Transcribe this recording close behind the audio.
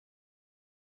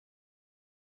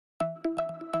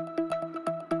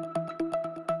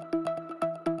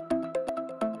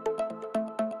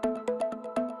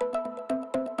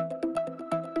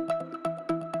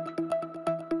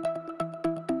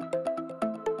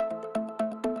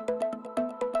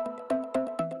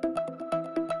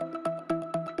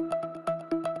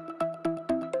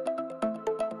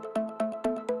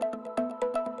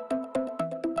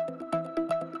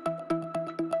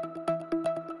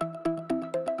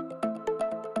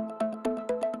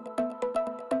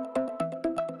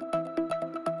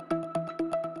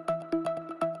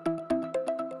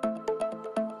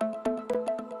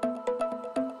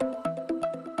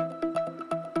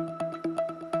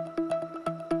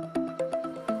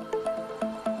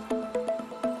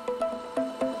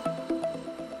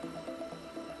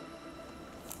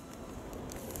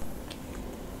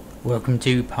Welcome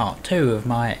to part 2 of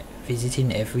my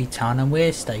visiting every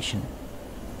Tyne station.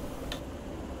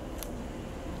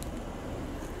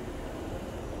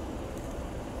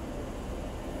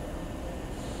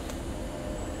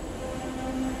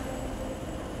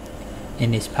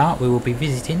 In this part we will be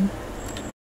visiting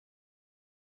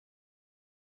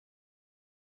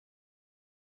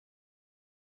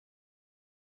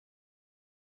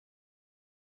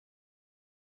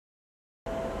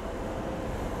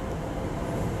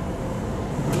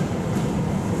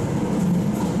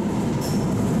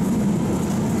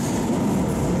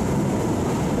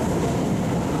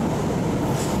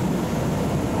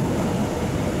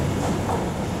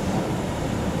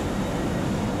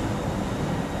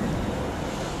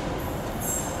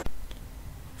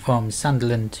from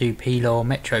Sunderland to Boldon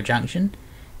Metro Junction.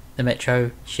 The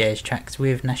Metro shares tracks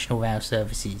with National Rail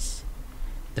services.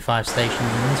 The 5 stations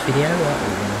in this video are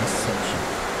all in this section.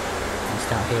 We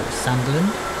start here at Sunderland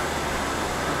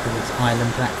with its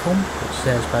island platform, which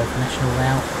serves both National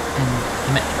Rail and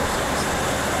the Metro services.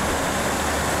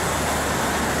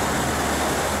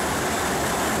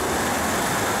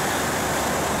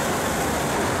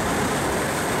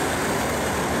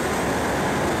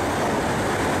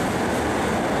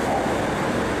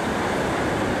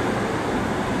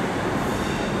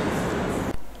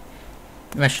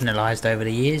 Rationalised over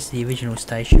the years, the original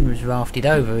station was rafted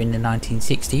over in the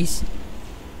 1960s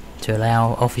to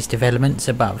allow office developments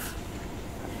above.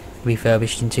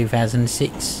 Refurbished in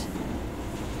 2006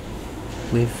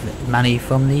 with money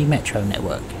from the Metro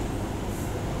network.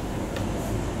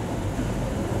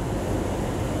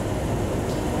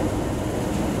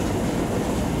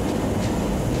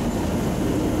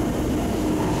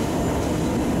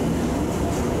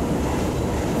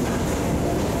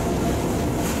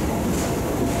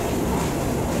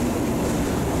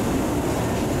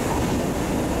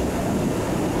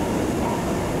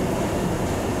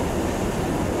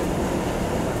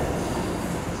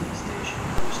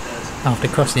 After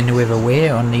crossing the River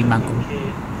Wear on the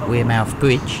Wearmouth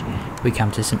Bridge, we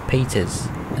come to St Peter's,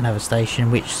 another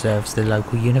station which serves the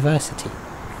local university.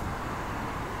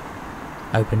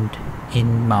 Opened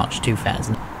in March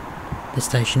 2000. The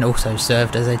station also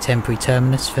served as a temporary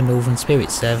terminus for Northern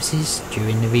Spirit services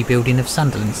during the rebuilding of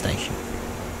Sunderland Station.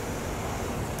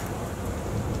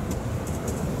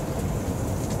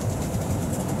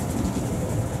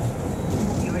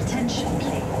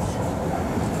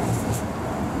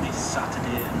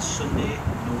 Saturday and Sunday,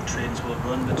 no trains will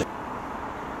run between.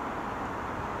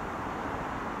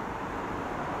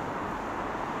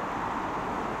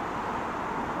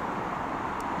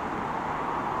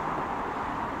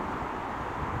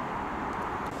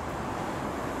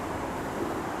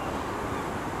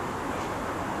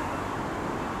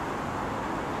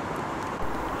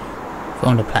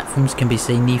 From the platforms can be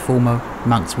seen the former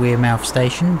Monk's Wearmouth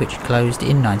station, which closed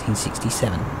in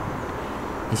 1967.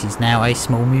 This is now a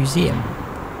small museum.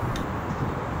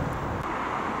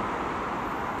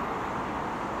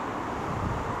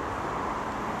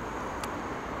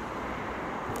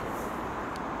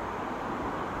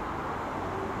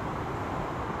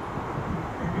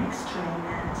 The next train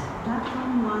at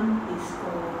platform 1 is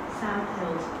for South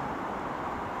Hills.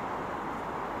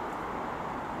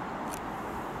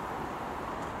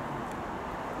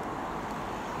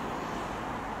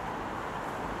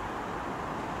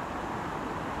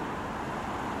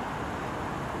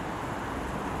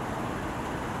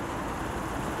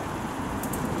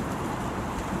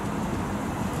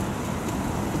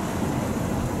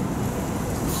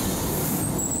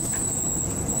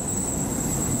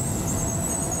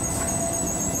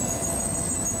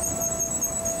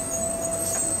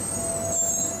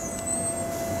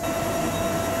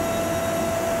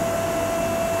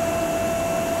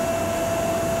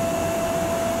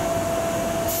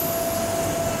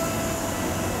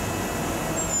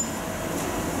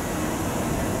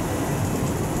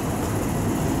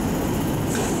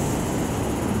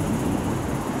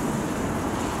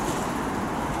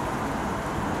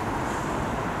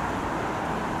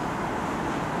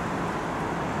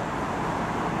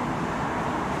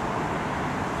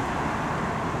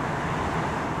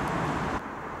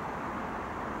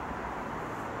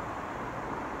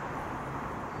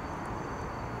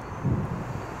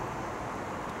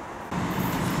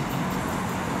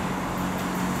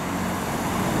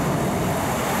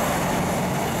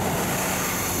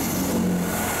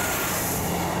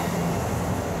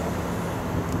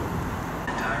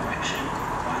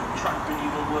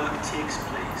 Takes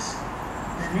place.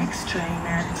 The next train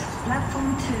at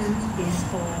platform 2 is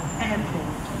for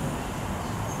airport.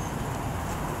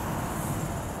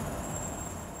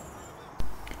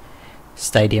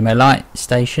 Stadium Elite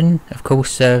station, of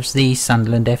course, serves the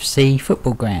Sunderland FC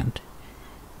football ground.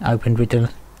 Opened with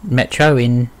the Metro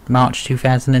in March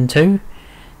 2002,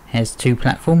 has 2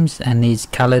 platforms and is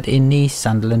coloured in the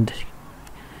Sunderland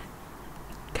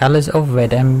colours of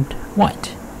red and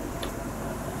white.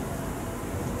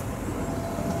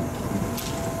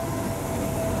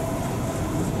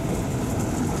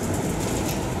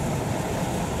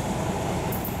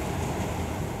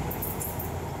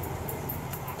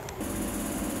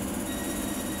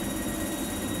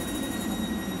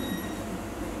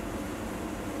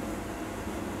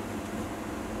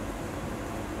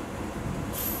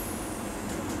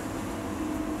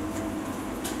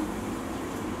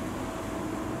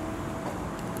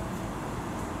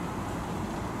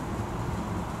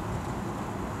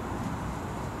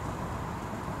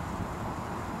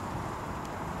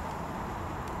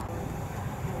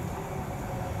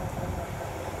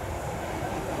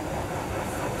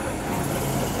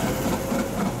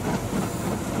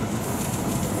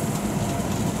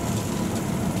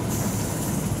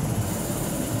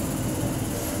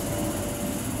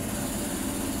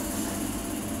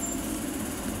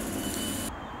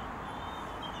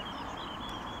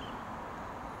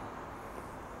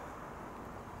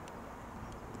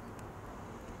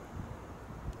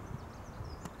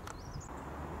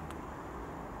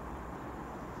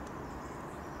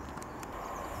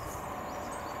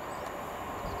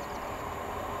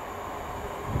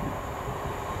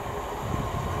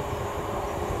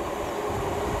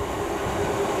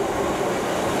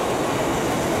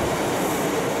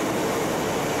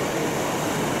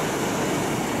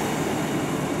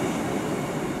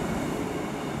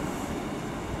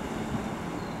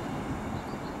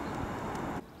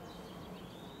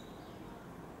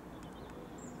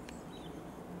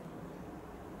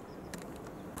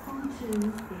 Platform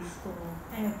 2 is for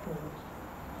airport.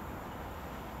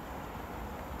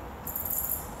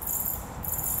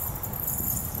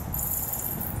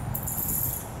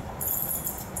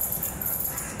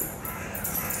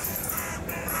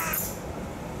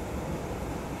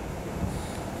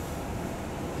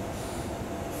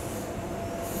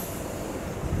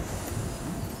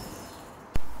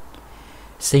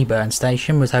 Seaburn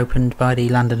station was opened by the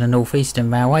London and North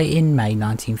Eastern Railway in May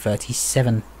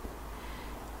 1937.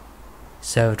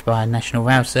 Served by National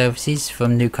Rail Services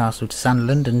from Newcastle to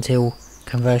Sunderland until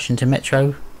conversion to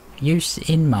Metro use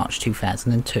in March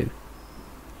 2002.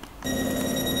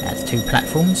 It has 2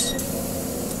 platforms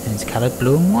and is coloured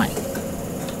blue and white.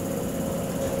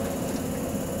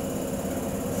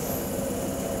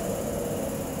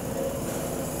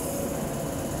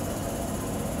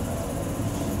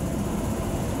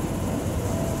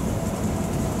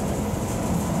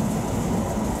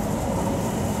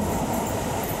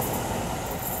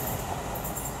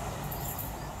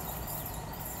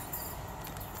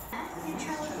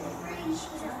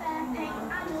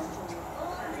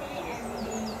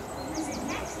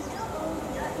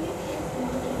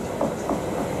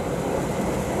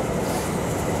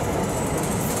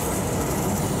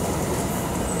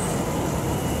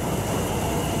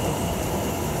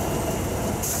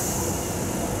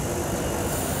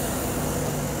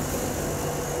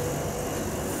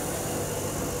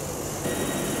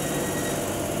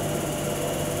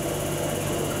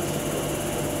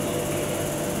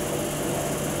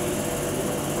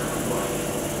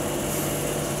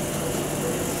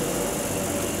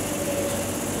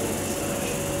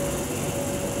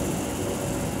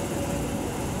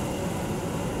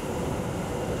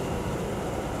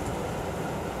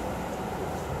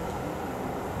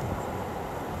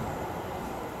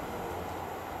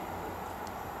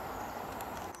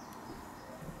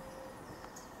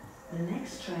 The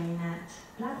next train at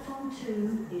platform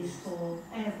 2 is for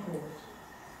airport.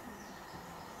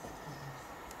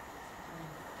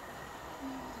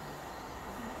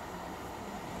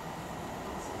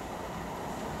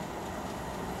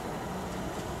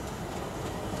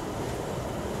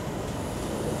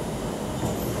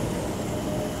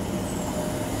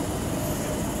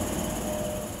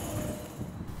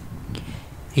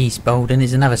 East Boldon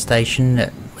is another station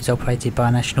that was operated by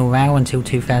National Rail until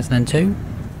 2002.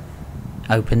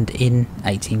 Opened in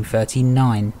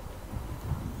 1839.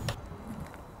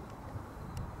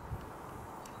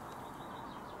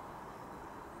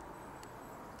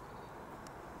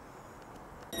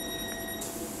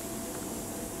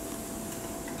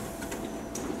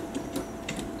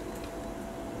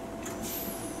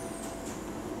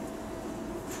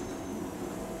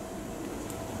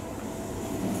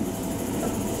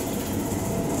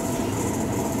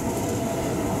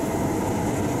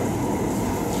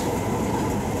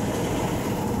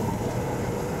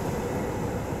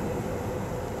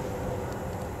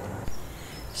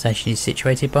 station is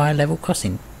situated by a level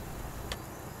crossing.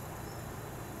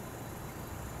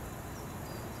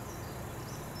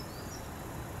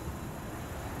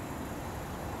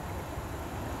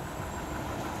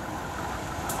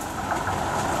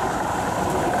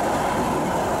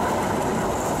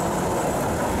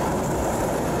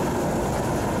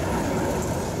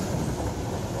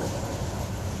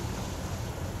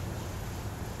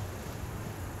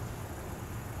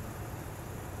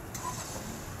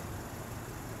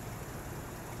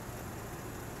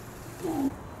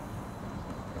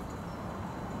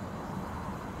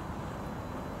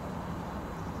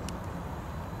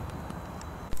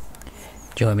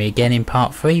 Join me again in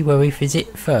part 3 where we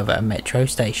visit further metro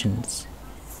stations.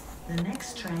 The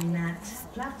next train at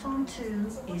platform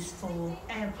 2 is for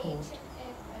airport.